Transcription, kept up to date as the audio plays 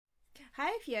Hi,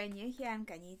 if you're new here, I'm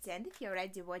Kaniti, and if you're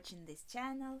already watching this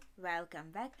channel,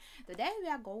 welcome back. Today we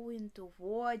are going to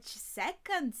watch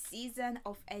second season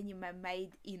of anime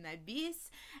Made in Abyss,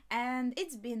 and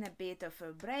it's been a bit of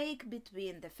a break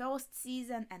between the first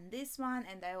season and this one,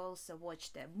 and I also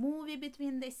watched a movie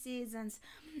between the seasons,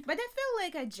 but I feel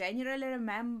like I generally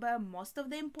remember most of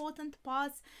the important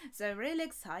parts, so I'm really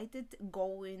excited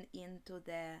going into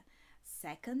the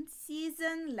second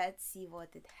season. Let's see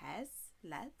what it has.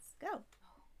 Let's go.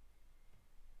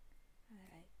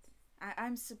 Alright.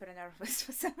 I'm super nervous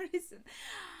for some reason.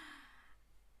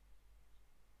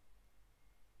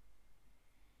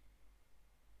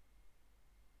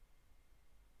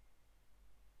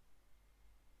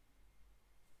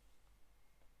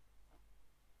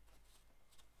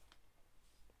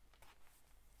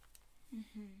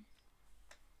 Mm-hmm.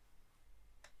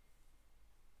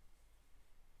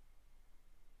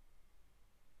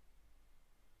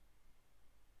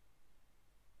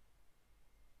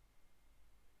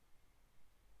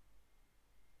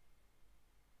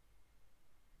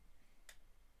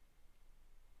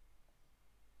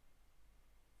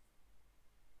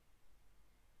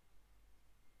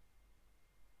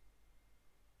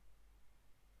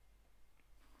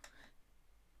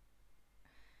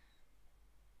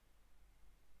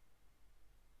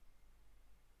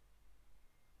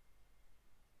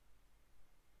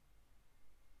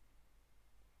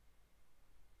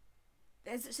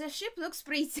 The ship looks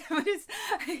pretty, but it's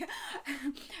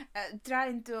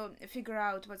trying to figure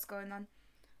out what's going on.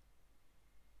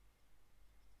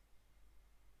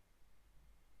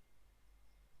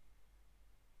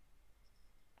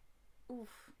 Oof.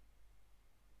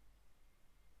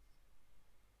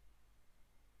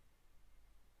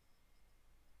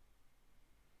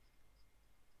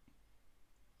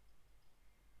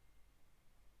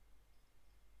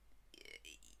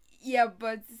 Yeah,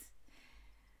 but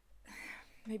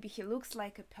maybe he looks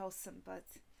like a person, but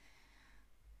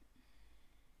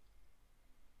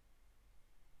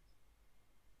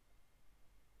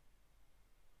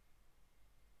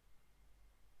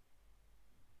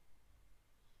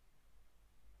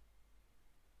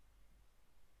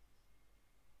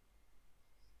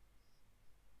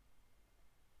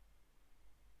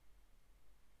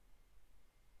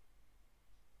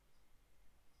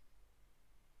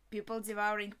people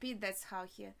devouring pit, that's how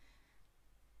he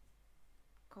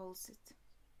calls it.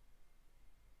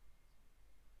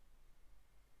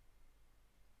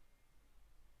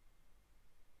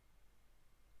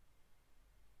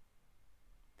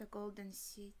 The Golden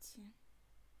City.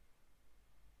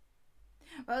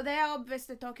 Well, they are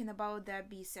obviously talking about the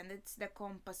abyss, and it's the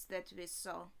compass that we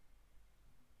saw.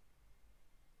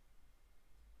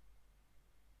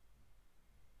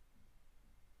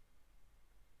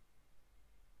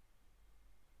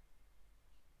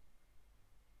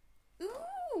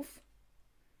 Oof!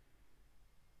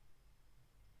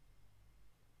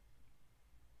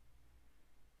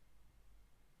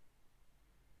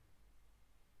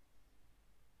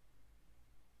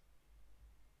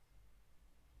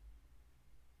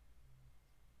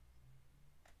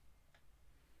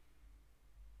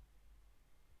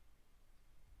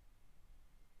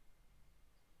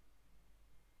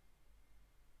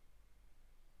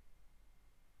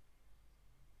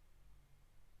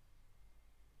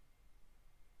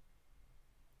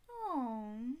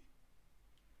 Oh.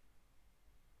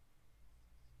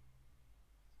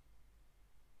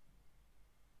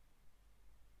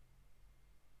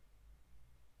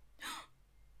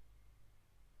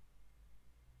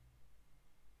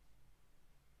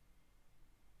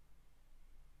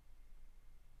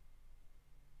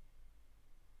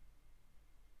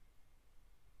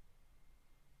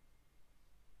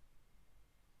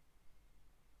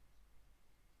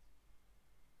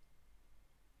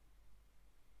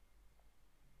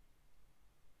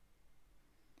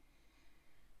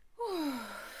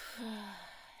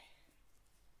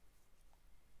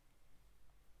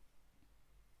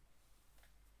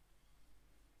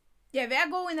 Yeah, we are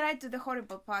going right to the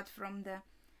horrible part from the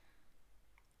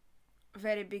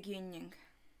very beginning.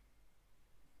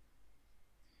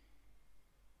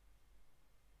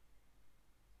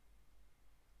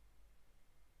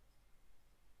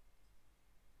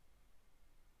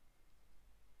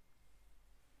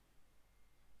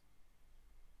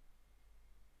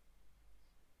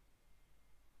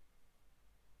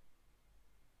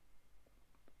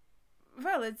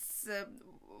 Well, it's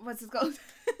what's it called?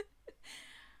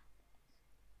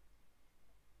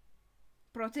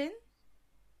 Protein.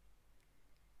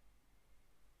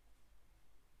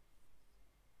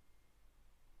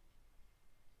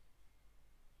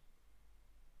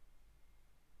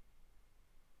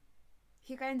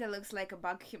 kinda looks like a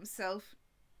bug himself.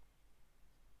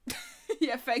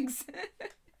 Yeah, thanks.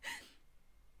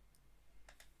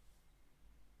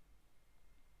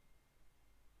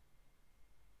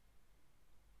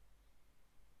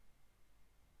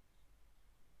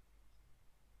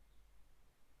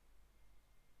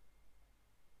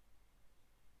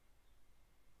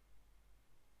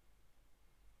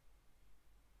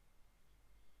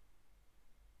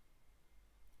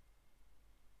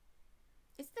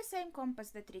 It's the same compass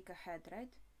that Rika had,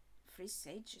 right? 3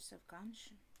 Sages of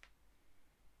Ganshin.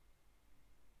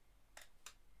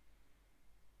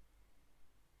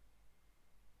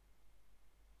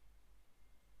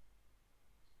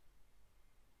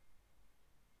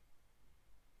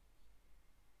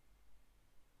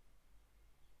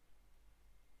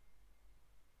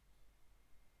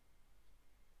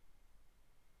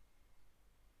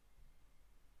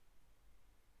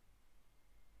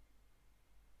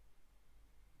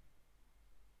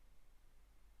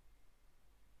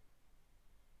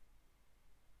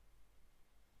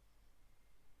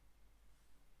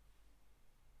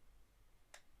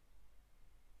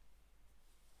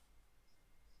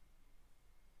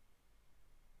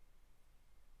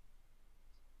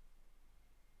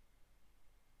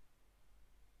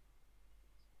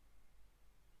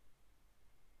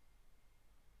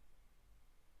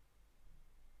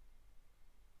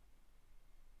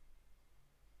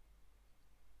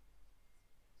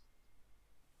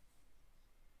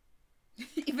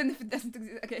 Even if it doesn't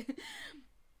exist. Okay.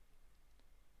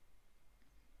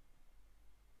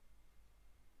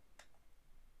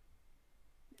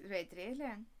 Wait,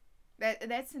 really?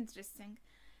 That's interesting.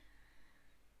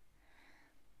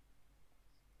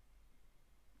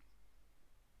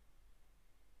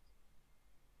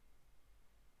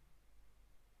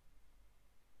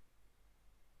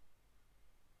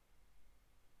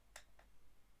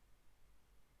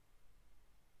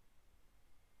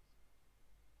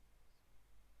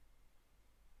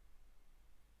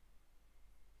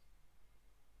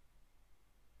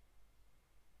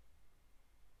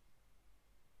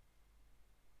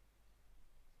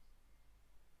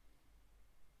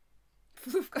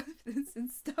 Full of confidence and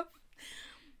stuff.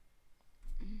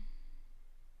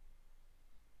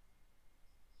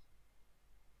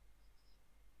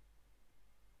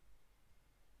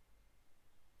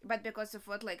 But because of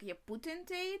what, like, you put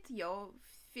into it, your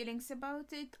feelings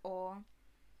about it, or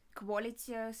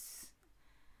qualities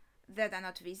that are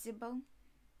not visible.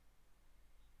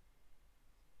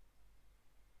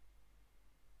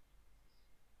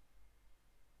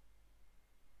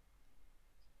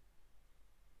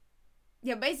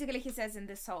 Yeah, basically he says in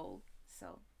the soul.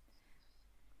 So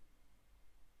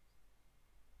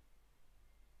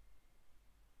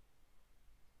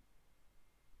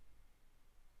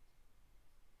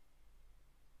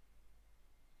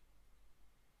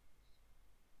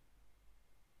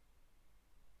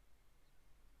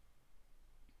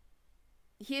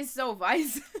he is so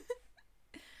wise.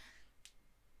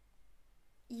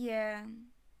 Yeah.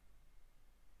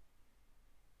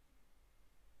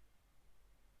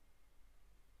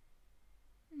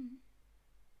 Hmm.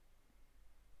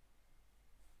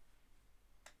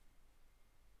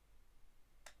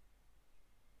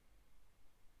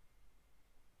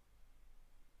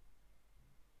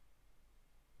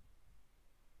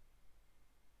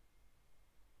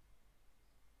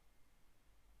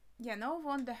 Yeah, no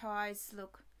wonder her eyes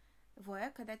look.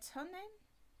 Voeka, that's her name?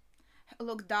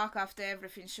 Look dark after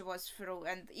everything she was through,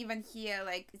 and even here,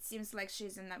 like, it seems like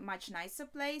she's in a much nicer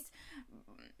place,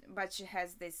 but she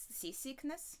has this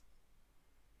seasickness.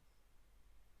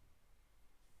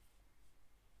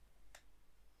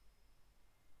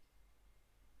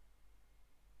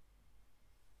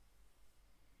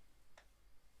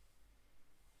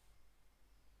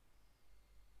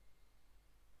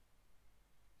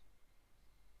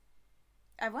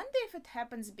 I wonder if it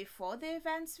happens before the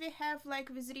events we have, like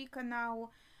with Rika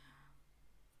now,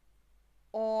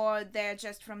 or they're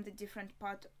just from the different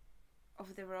part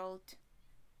of the world.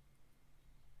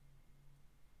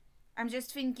 I'm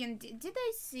just thinking, did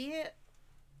I see?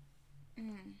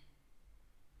 Mm.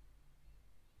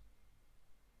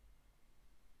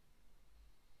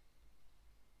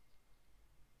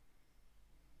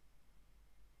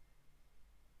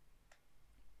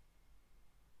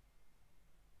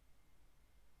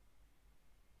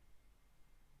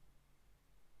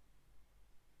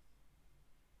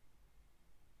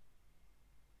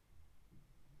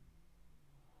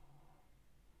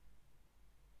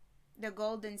 The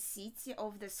golden city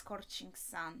of the Scorching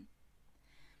Sun.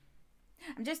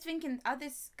 I'm just thinking, are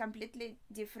these completely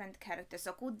different characters,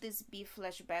 or could this be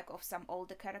flashback of some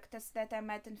older characters that I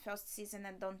met in first season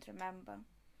and don't remember?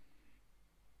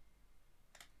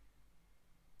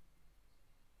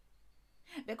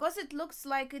 Because it looks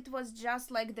like it was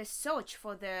just like the search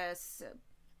for this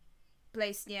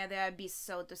place near the abyss,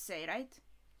 so to say, right?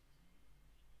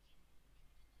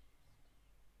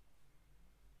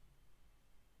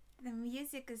 The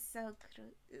music is so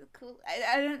cool.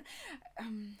 I don't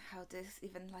how to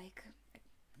even like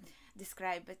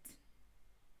describe it.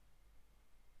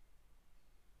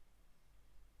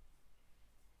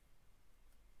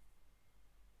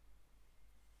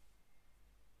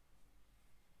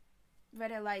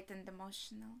 Very light and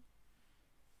emotional.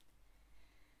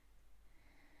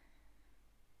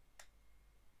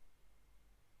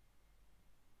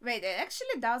 Wait, it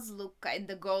actually does look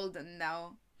kinda golden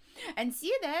now. And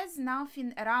see, there's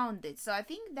nothing around it. So I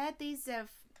think that is a,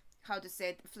 how to say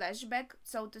it, flashback,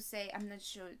 so to say. I'm not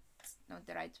sure, it's not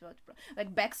the right word.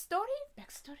 Like backstory?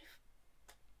 Backstory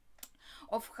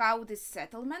of how this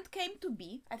settlement came to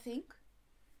be, I think.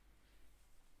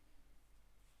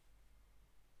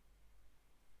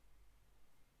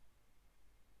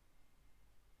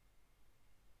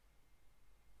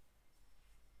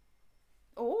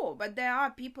 Oh, but there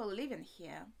are people living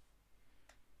here.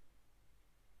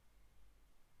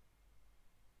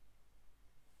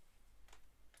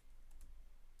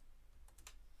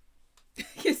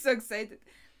 He's so excited.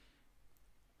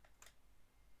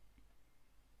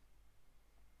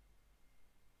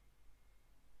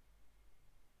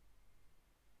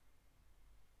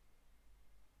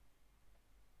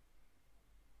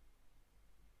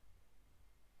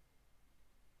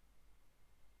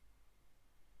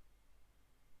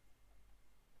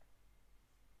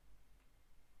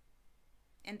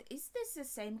 And is this the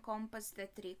same compass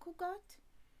that Riku got?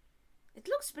 It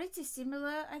looks pretty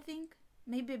similar, I think.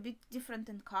 Maybe a bit different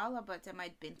in color, but I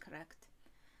might be incorrect.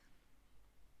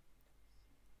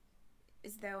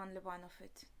 Is there only one of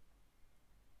it?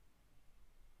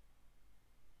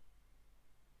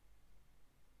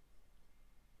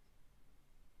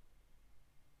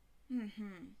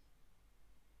 Mm-hmm.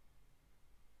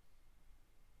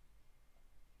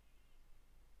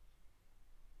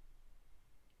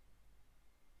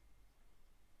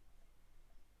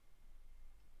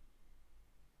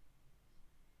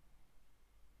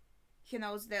 He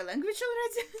knows their language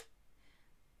already?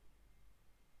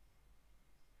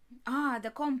 Ah,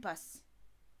 the compass.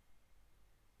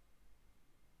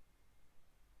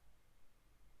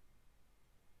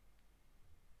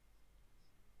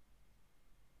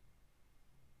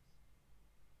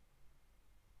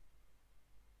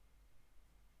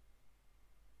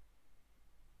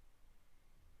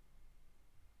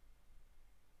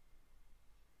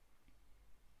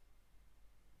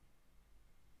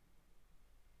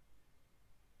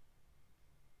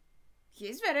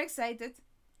 He's very excited.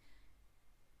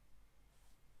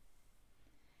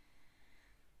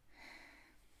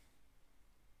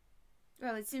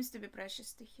 Well, it seems to be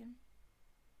precious to him.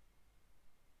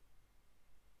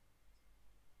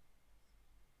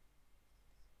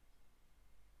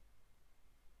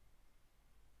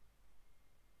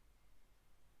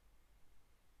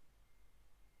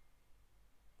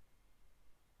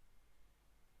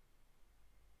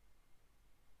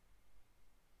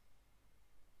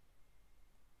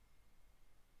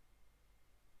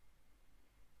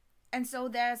 And so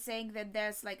they're saying that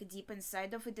there's like deep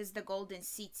inside of it is the Golden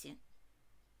City.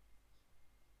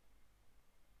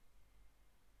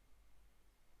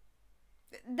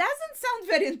 Doesn't sound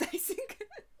very enticing,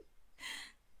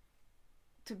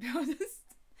 to be honest.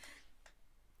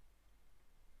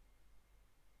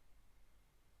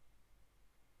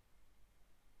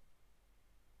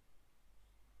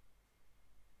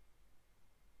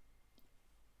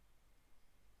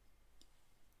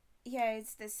 Yeah,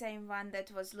 it's the same one that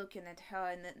was looking at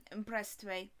her in an impressed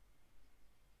way.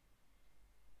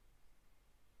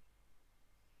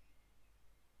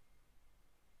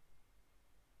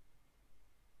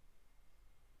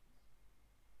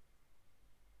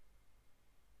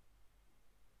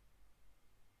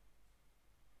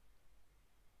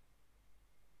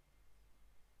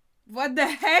 What the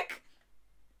heck?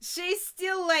 She's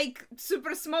still like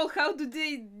super small. How do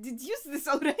they deduce this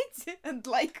already? And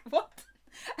like, what?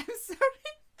 I'm sorry.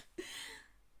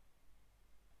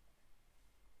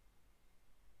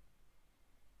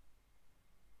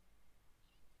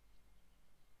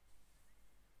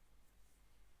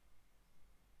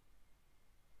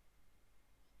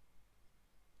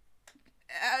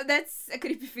 That's a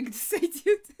creepy thing to say,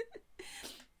 dude.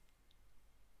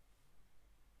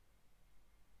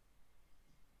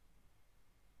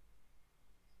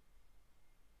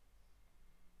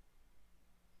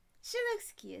 She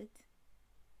looks cute.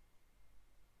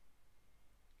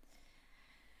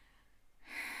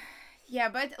 Yeah,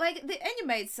 but like the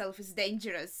anime itself is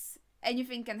dangerous.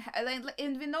 anything can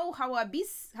and we know how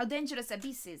dangerous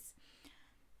abyss is.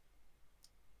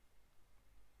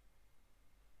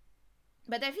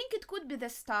 But I think it could be the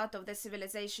start of the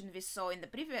civilization we saw in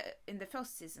the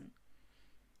first season.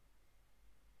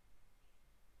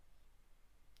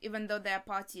 Even though their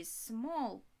party is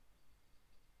small.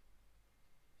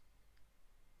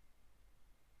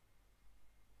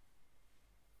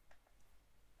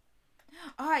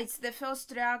 Ah, it's the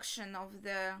first reaction of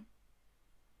the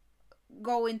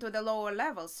go into the lower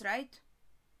levels, right?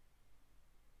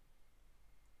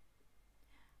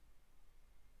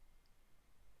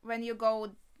 When you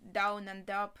go down and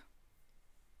up.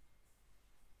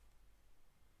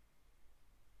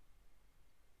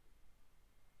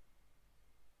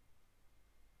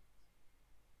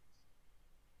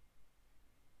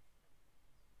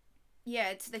 Yeah,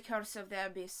 it's the curse of the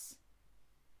abyss.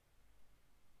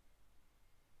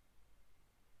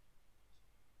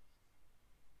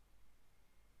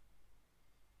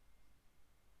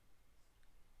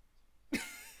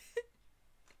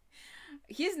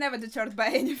 He's never deterred by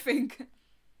anything.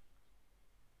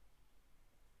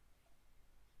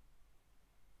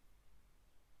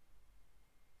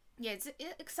 Yeah, it's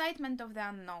excitement of the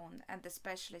unknown, and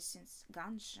especially since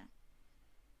Gansha.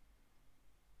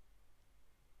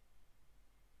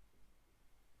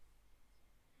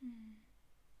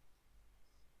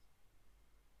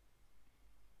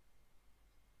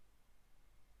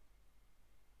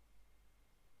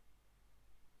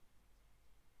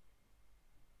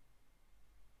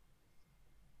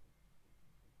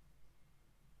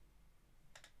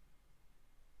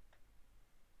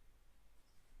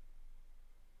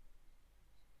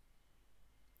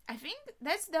 I think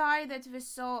that's the eye that we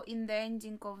saw in the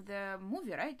ending of the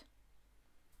movie, right?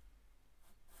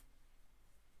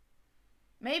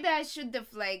 Maybe I should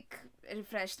have, like,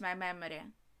 refreshed my memory.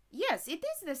 Yes, it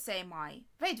is the same eye.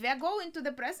 Wait, we are going to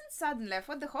the present suddenly. I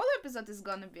thought the whole episode is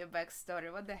gonna be a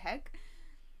backstory. What the heck?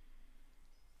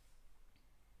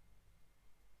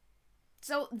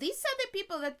 So these are the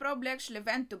people that probably actually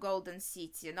went to Golden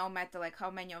City, no matter like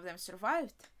how many of them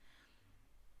survived.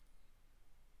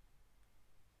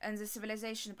 And the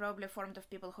civilization probably formed of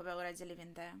people who were already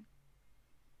living there.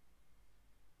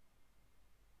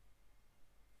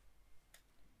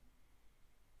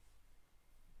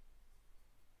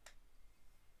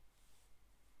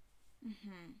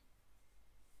 Mm-hmm.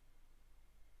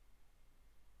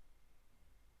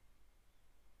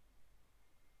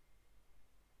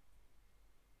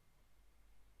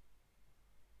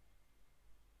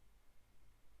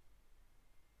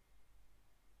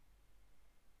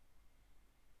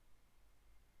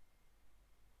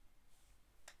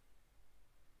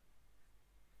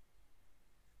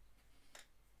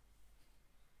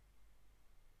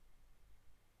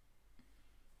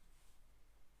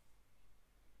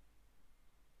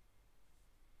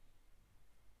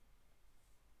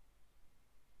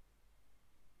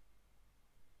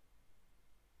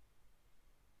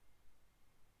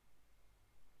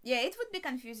 Yeah, it would be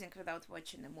confusing without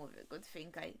watching the movie. Good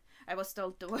thing I was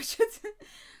told to watch it.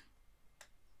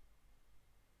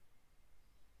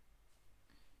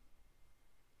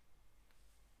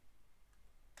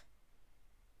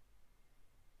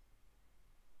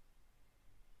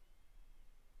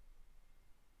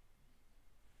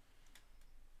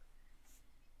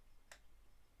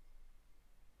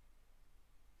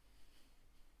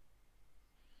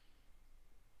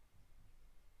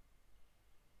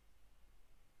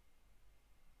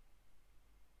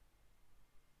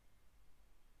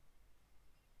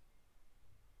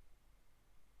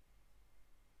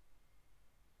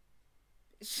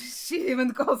 She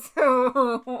even calls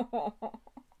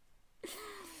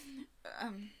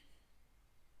um,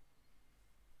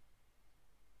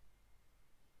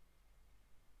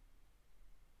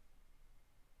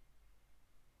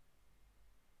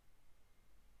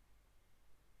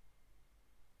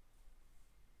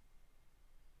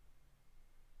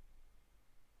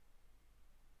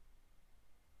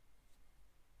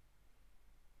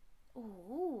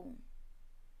 ooh.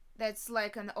 That's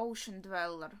like an ocean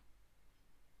dweller.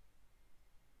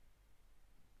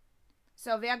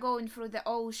 So we are going through the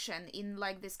ocean in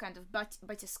like this kind of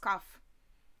batiscaf.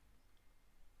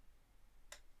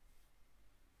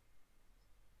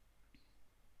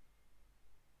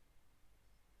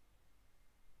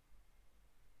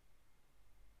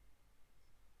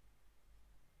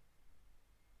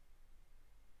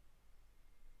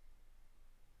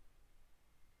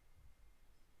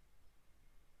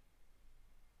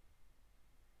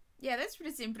 Yeah, that's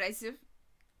pretty impressive.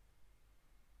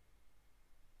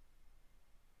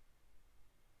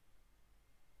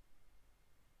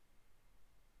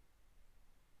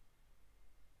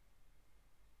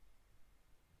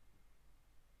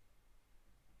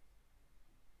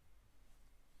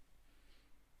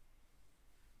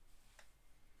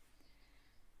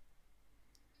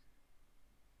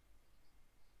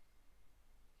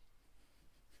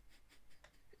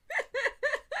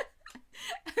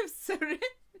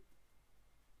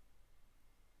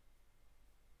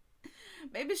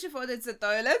 maybe she thought it's a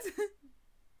toilet.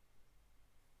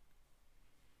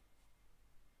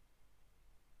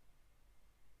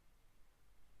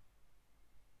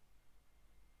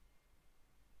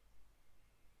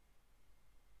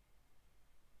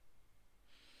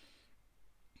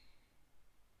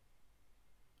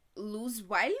 Lose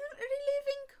while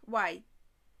reliving? Why?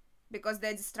 Because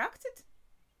they're distracted?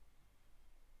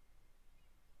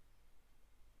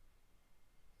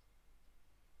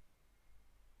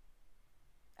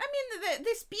 I mean,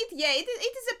 the speed, yeah, it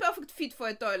is a perfect fit for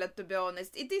a toilet, to be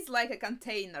honest. It is like a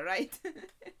container, right?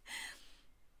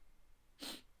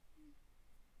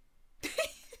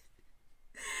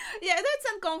 Yeah,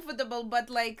 that's uncomfortable, but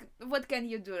like, what can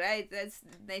you do, right? That's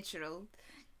natural.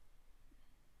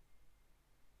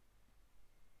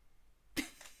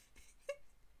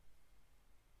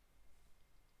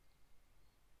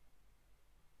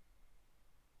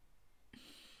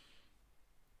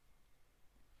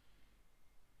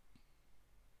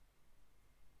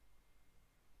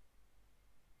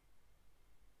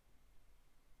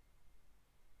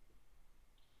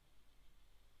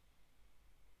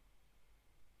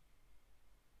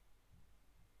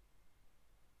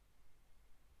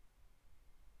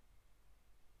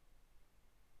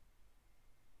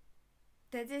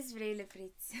 That is really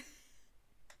pretty.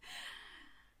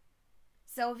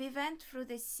 So we went through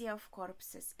the Sea of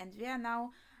Corpses, and we are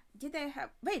now. Did I have.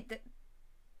 Wait, the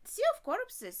Sea of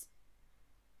Corpses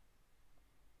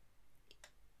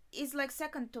is like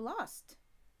second to last.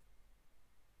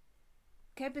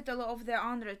 Capital of the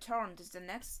Unreturned is the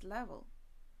next level.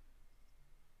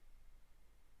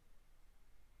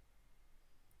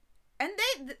 And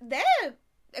their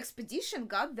expedition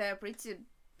got there pretty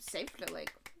safely,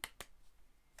 like.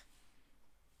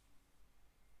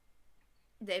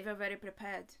 They were very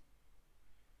prepared.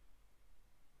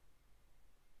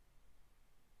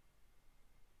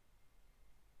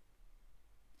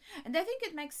 And I think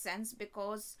it makes sense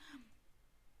because,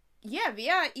 yeah, we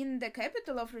are in the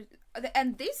capital of,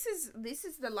 and this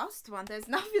is the last one. There's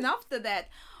nothing after that,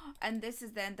 and this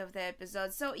is the end of the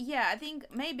episode. So yeah, I think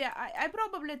maybe I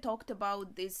probably talked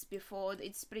about this before.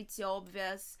 It's pretty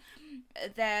obvious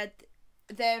that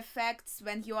the effects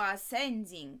when you are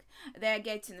ascending, they're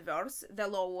getting worse the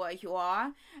lower you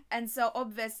are, and so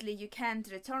obviously you can't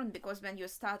return because when you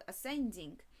start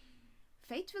ascending,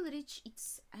 fate will reach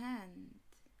its end.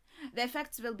 The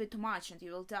effects will be too much and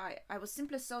you will die. I was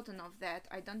simply certain of that.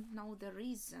 I don't know the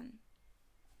reason.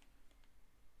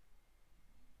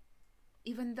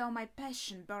 Even though my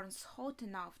passion burns hot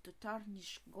enough to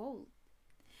tarnish gold.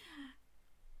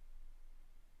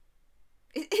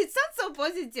 It sounds so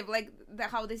positive, like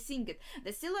how they sing it.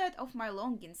 The silhouette of my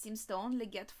longing seems to only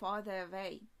get farther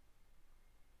away.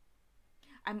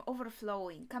 I'm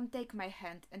overflowing. Come take my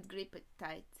hand and grip it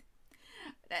tight.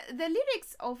 The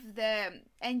lyrics of the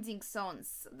ending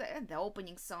songs, the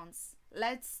opening songs,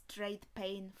 let's trade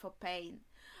pain for pain,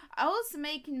 are also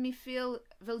making me feel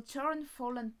will turn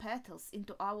fallen petals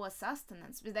into our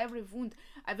sustenance. With every wound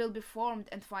I will be formed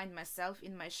and find myself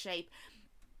in my shape.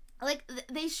 Like,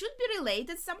 they should be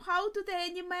related somehow to the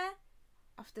anime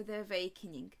after the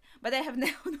awakening, but I have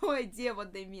no idea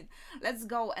what they mean. Let's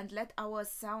go and let our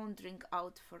sound ring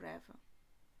out forever.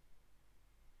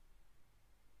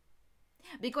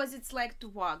 Because it's like to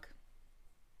wag.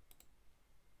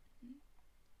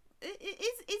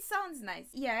 It sounds nice.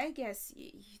 Yeah, I guess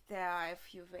there are a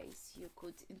few ways you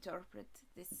could interpret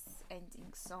this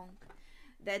ending song.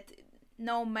 That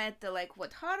no matter like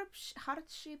what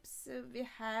hardships we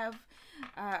have,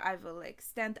 I will like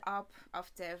stand up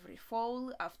after every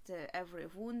fall, after every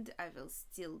wound. I will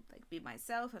still like be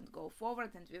myself and go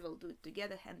forward, and we will do it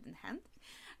together, hand in hand.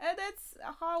 That's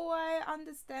how I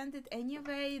understand it.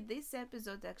 Anyway, this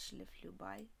episode actually flew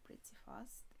by pretty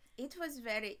fast. It was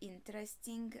very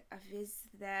interesting with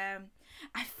the.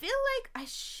 I feel like I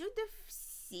should have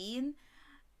seen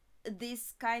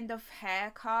this kind of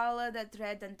hair color, that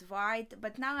red and white,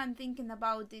 but now I'm thinking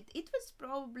about it, it was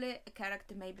probably a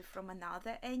character maybe from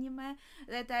another anime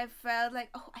that I felt like,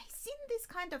 oh, I've seen this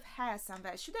kind of hair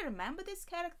somewhere. Should I remember this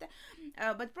character?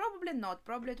 But probably not.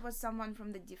 Probably it was someone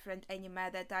from the different anime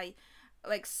that I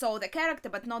like saw the character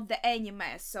but not the anime,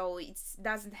 so it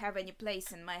doesn't have any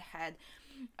place in my head.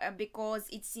 Because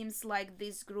it seems like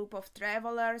this group of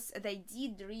travelers, they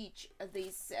did reach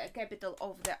this capital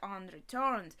of the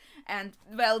unreturned, and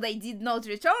well, they did not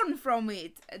return from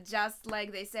it, just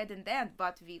like they said in the end,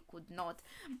 but we could not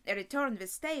return, we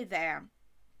stay there.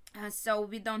 So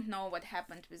we don't know what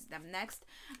happened with them next,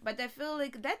 but I feel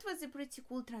like that was a pretty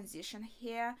cool transition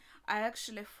here. I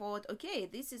actually thought, okay,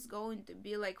 this is going to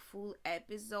be like full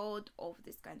episode of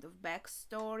this kind of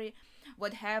backstory,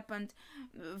 what happened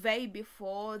way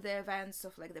before the events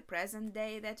of like the present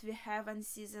day that we have in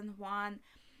season 1.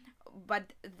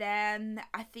 But then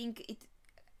I think it,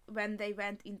 when they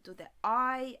went into the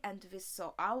eye and we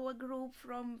saw our group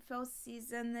from first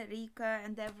season, Rika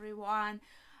and everyone,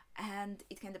 and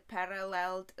it kind of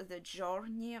paralleled the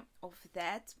journey of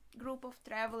that group of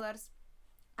travelers.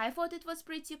 I thought it was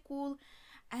pretty cool.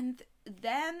 And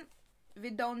then we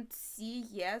don't see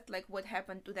yet like what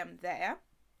happened to them there,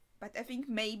 but I think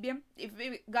maybe if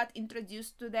we got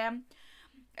introduced to them,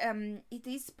 it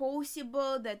is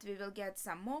possible that we will get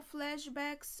some more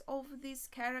flashbacks of these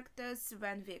characters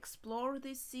when we explore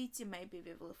this city. Maybe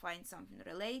we will find something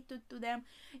related to them.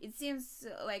 It seems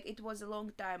like it was a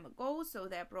long time ago, so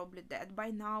they're probably dead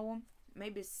by now.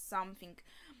 Maybe something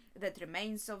that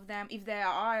remains of them. If there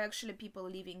are actually people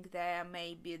living there,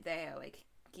 maybe they're like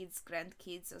kids,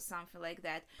 grandkids, or something like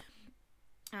that.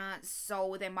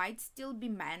 So they might still be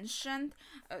mentioned,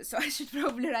 so I should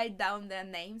probably write down their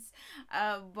names,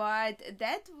 but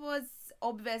that was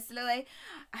obviously like,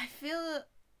 I feel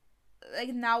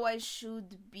like now I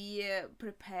should be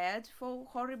prepared for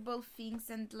horrible things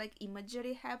and like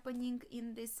imagery happening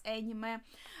in this anime.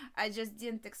 I just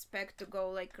didn't expect to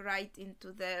go like right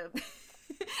into the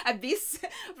abyss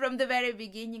from the very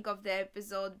beginning of the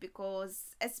episode,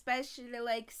 because especially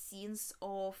like scenes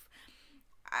of,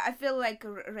 I feel like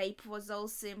rape was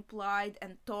also implied,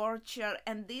 and torture,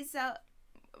 and these are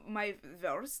my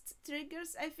worst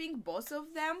triggers, I think, both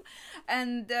of them,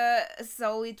 and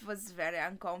so it was very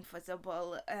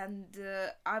uncomfortable, and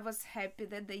I was happy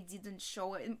that they didn't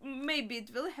show it. Maybe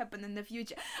it will happen in the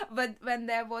future, but when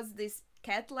there was this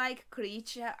cat-like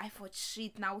creature, I thought,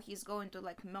 shit, now he's going to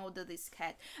like murder this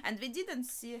cat, and we didn't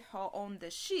see her on the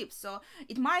ship, so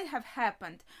it might have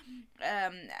happened,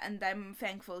 and I'm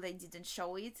thankful they didn't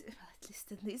show it, at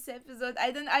least in this episode.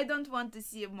 I don't want to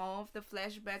see more of the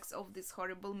flashbacks of this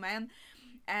horrible man,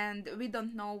 and we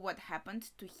don't know what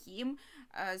happened to him,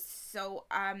 so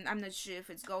I'm not sure if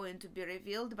it's going to be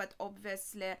revealed, but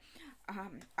obviously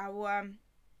our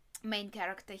main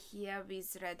character here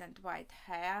with red and white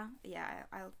hair, yeah,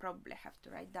 I'll probably have to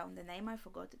write down the name, I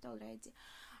forgot it already.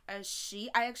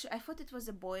 I thought it was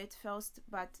a boy at first,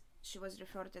 but she was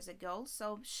referred as a girl,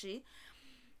 so she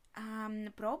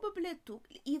probably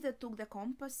either took the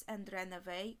compass and ran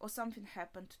away, or something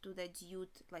happened to the dude,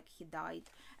 like he died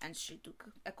and she took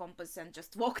a compass and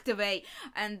just walked away,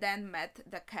 and then met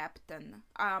the captain,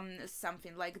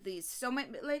 something like this. So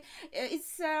maybe like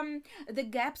it's the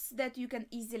gaps that you can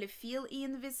easily fill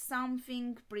in with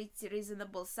something pretty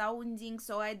reasonable sounding,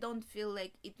 so I don't feel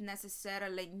like it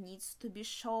necessarily needs to be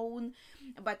shown,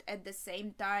 but at the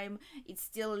same time it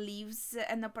still leaves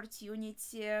an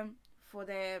opportunity for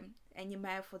the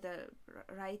anime, for the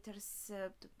writers,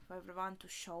 for everyone to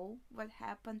show what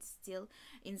happened still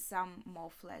in some more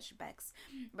flashbacks.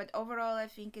 But overall, I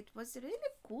think it was a really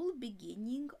cool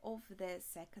beginning of the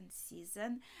second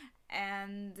season,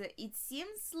 and it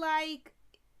seems like,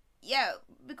 yeah,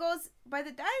 because by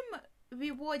the time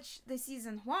we watch the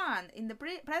season 1 in the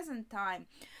present time,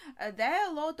 there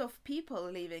are a lot of people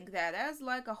living there. There's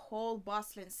like a whole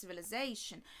bustling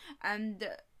civilization, and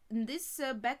in this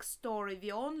backstory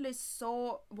we only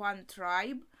saw one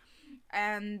tribe,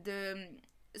 and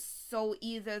so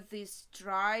either this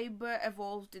tribe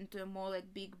evolved into a more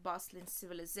like big bustling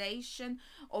civilization,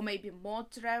 or maybe more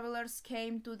travelers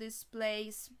came to this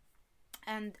place.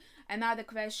 And another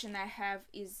question I have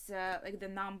is like the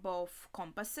number of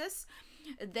compasses.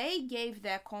 They gave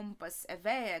their compass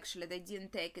away, actually. They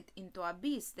didn't take it into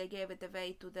Abyss, they gave it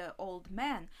away to the old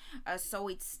man, so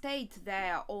it stayed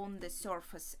there on the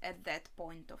surface at that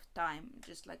point of time.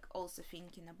 Just like also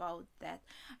thinking about that,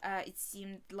 it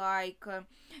seemed like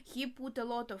he put a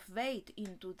lot of weight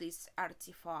into this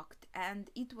artifact,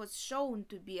 and it was shown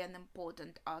to be an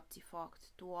important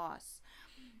artifact to us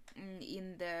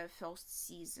in the first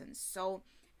season. So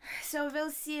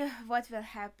we'll see what will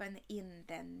happen in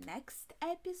the next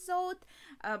episode,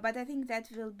 but I think that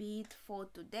will be it for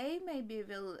today. Maybe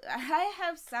I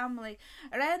have some like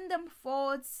random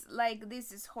thoughts, like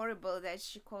this is horrible that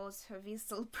she calls her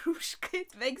whistle Prushka.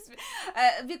 It makes me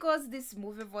because this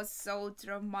movie was so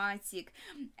traumatic,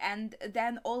 and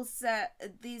then also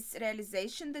this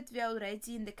realization that we are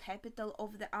already in the capital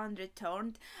of the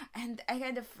Unreturned, and I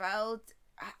kind of felt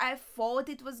I thought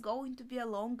it was going to be a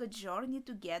longer journey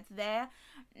to get there,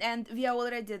 and we are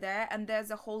already there, and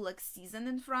there's a whole like season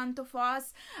in front of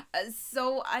us.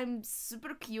 So I'm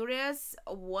super curious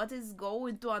what is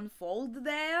going to unfold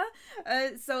there.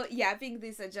 So yeah, I think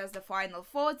these are just the final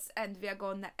thoughts, and we are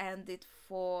gonna end it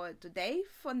for today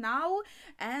for now,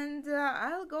 and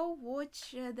I'll go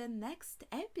watch the next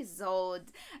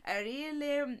episode.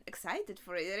 Really excited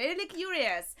for it, really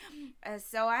curious.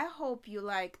 So I hope you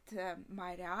liked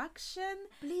my reaction.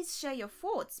 Please share your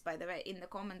thoughts, by the way, in the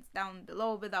comments down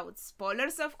below, without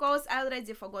spoilers, of course. I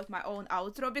already forgot my own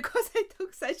outro because I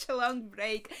took such a long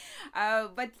break.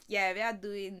 But yeah, we are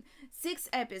doing 6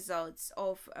 episodes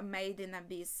of Made in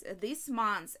Abyss this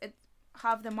month.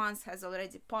 Half the month has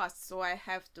already passed, so I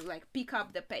have to like pick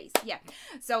up the pace. Yeah,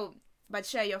 so but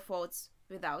share your thoughts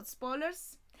without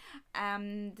spoilers.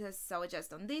 And so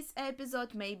just on this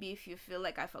episode, maybe if you feel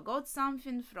like I forgot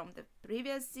something from the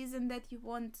previous season that you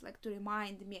want like to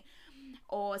remind me,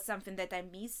 or something that I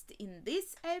missed in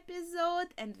this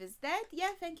episode. And with that,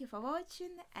 yeah, thank you for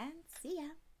watching, and see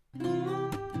ya.